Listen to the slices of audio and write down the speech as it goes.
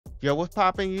Yo, what's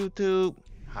poppin' YouTube?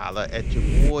 Holla at your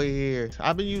boy here.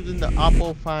 I've been using the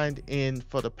Oppo Find N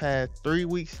for the past 3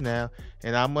 weeks now,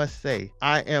 and I must say,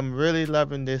 I am really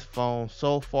loving this phone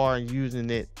so far and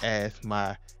using it as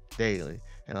my daily.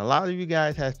 And a lot of you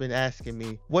guys have been asking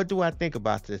me, what do I think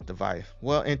about this device?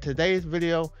 Well, in today's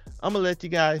video, I'm gonna let you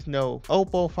guys know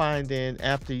Oppo Find N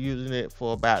after using it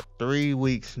for about 3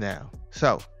 weeks now.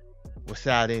 So,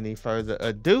 without any further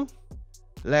ado,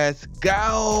 let's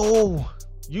go!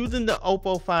 Using the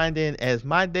Oppo Find N as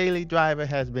my daily driver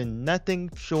has been nothing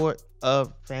short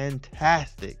of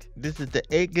fantastic. This is the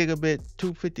 8GB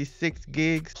 256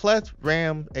 gigs plus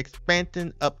RAM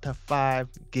expansion up to 5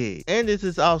 gigs. And this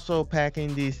is also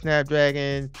packing the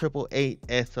Snapdragon 888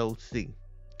 SoC.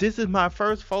 This is my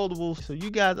first foldable, so you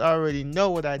guys already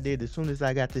know what I did as soon as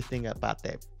I got this thing up out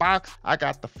that box. I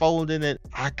got the fold in it.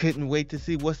 I couldn't wait to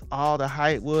see what's all the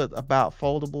hype was about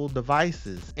foldable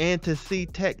devices. And to see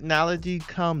technology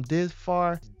come this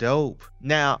far, dope.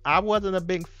 Now, I wasn't a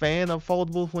big fan of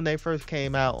foldables when they first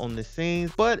came out on the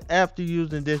scenes, but after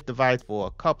using this device for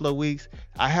a couple of weeks,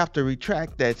 I have to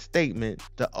retract that statement.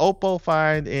 The Oppo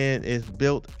Find N is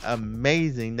built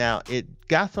amazing. Now, it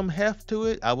got some heft to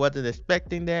it. I wasn't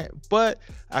expecting that, but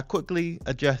I quickly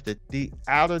adjusted. The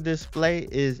outer display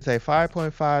is a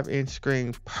 5.5-inch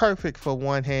screen, perfect for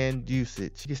one-hand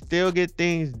usage. You can still get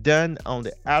things done on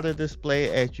the outer display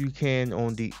as you can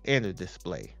on the inner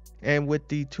display. And with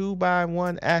the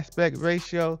 2:1 aspect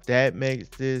ratio, that makes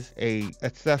this a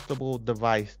accessible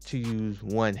device to use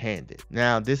one-handed.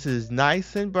 Now, this is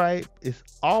nice and bright. It's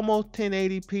almost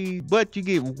 1080p, but you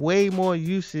get way more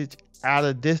usage out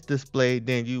of this display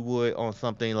than you would on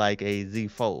something like a Z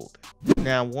Fold.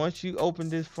 Now, once you open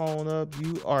this phone up,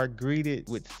 you are greeted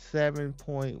with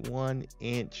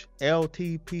 7.1-inch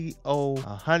LTPO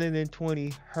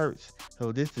 120 Hz.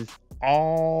 So this is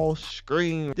all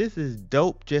screen. This is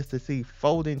dope just to see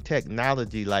folding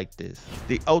technology like this.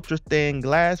 The ultra thin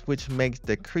glass, which makes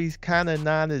the crease kind of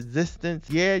non-existent.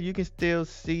 Yeah, you can still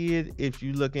see it if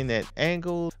you're looking at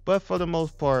angles, but for the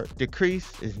most part, the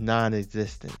crease is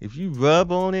non-existent. If you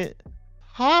rub on it,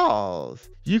 pause,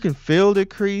 you can feel the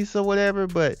crease or whatever,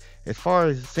 but as far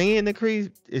as seeing the crease,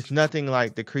 it's nothing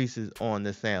like the creases on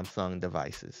the Samsung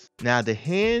devices. Now, the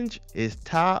hinge is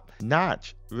top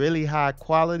notch, really high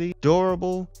quality,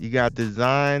 durable. You got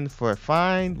design for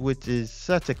Find, which is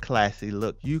such a classy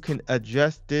look. You can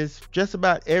adjust this just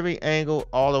about every angle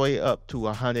all the way up to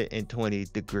 120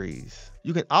 degrees.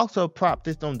 You can also prop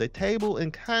this on the table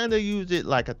and kind of use it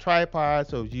like a tripod,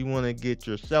 so if you want to get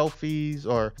your selfies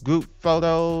or group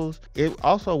photos. It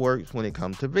also works when it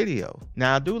comes to video.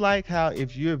 Now, I do like how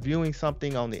if you're viewing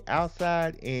something on the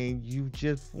outside and you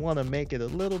just want to make it a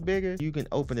little bigger, you can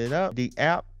open it up. The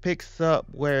app picks up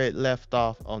where it left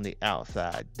off on the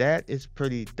outside. That is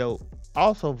pretty dope.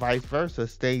 Also, vice versa,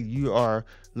 say you are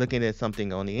looking at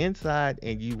something on the inside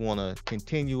and you want to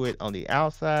continue it on the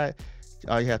outside,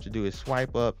 all you have to do is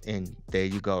swipe up and there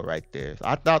you go right there. So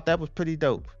I thought that was pretty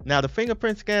dope. Now, the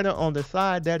fingerprint scanner on the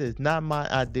side, that is not my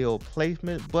ideal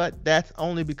placement, but that's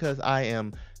only because I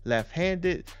am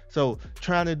left-handed. So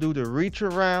trying to do the reach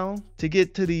around to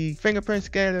get to the fingerprint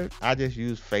scanner, I just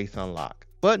use face unlock.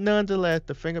 But nonetheless,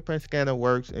 the fingerprint scanner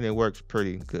works and it works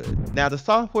pretty good. Now, the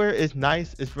software is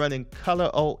nice. It's running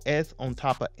Color OS on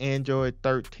top of Android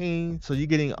 13. So you're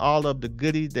getting all of the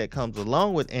goodies that comes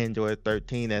along with Android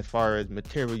 13 as far as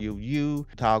Material U,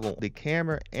 toggle the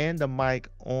camera and the mic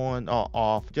on or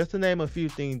off. Just to name a few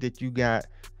things that you got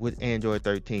with Android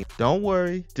 13. Don't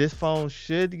worry, this phone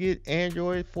should get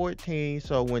Android 14.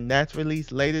 So when that's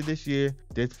released later this year,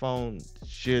 this phone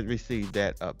should receive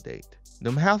that update.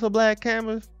 Them Hasselblad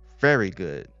cameras, very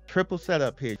good. Triple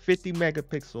setup here, 50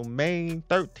 megapixel main,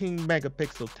 13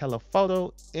 megapixel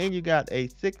telephoto, and you got a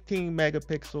 16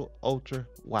 megapixel ultra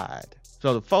wide.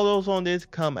 So the photos on this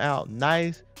come out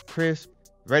nice, crisp,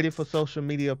 ready for social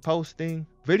media posting.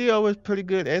 Video is pretty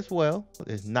good as well.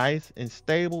 It's nice and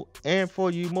stable. And for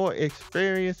you more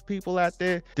experienced people out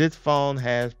there, this phone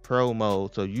has Pro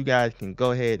mode, so you guys can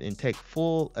go ahead and take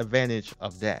full advantage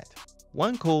of that.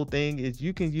 One cool thing is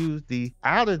you can use the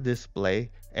outer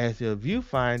display as your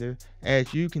viewfinder,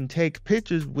 as you can take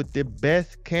pictures with the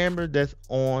best camera that's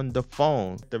on the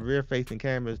phone, the rear facing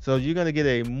cameras. So you're going to get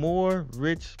a more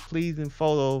rich, pleasing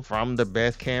photo from the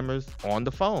best cameras on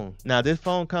the phone. Now, this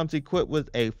phone comes equipped with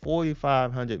a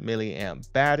 4500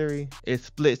 milliamp battery. It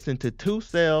splits into 2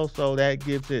 cells, so that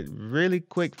gives it really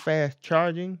quick, fast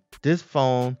charging. This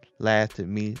phone lasted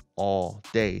me all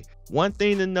day. One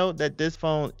thing to note, that this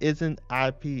phone isn't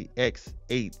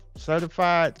IPX8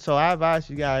 certified, so I advise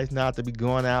you guys not to be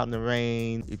going out and around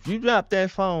rain. If you drop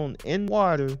that phone in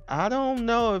water, I don't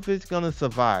know if it's gonna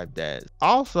survive that.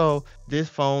 Also, this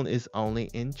phone is only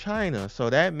in China, so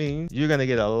that means you're gonna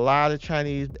get a lot of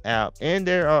Chinese apps, and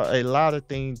there are a lot of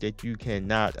things that you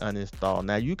cannot uninstall.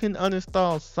 Now, you can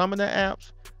uninstall some of the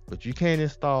apps, but you can't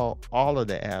install all of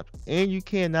the apps, and you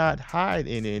cannot hide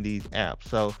any of these apps.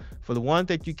 So for the ones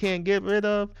that you can't get rid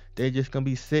of, they're just gonna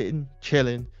be sitting,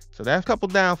 chilling. So that's a couple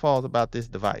downfalls about this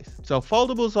device. So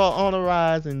foldables are on the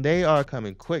rise, and they are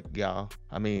coming quick, y'all.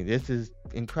 I mean, this is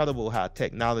incredible how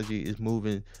technology is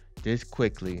moving this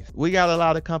quickly. We got a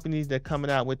lot of companies that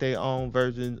coming out with their own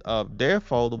versions of their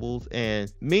foldables,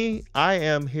 and me, I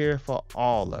am here for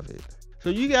all of it. So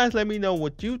you guys let me know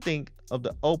what you think of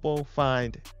the Oppo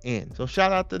Find N. So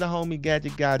shout out to the homie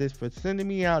Gadget Goddess for sending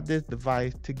me out this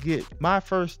device to get my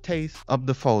first taste of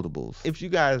the foldables. If you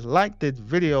guys like this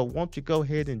video, won't you go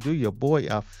ahead and do your boy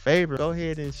a favor? Go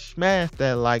ahead and smash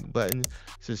that like button,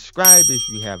 subscribe if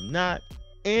you have not,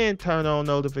 and turn on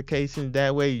notifications.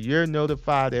 That way you're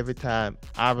notified every time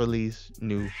I release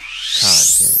new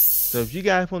content. So if you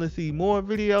guys want to see more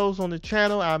videos on the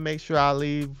channel, I'll make sure I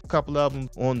leave a couple of them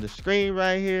on the screen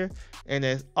right here. And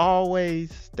as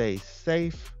always, stay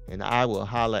safe, and I will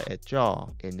holla at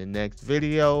y'all in the next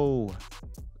video.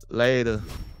 Later.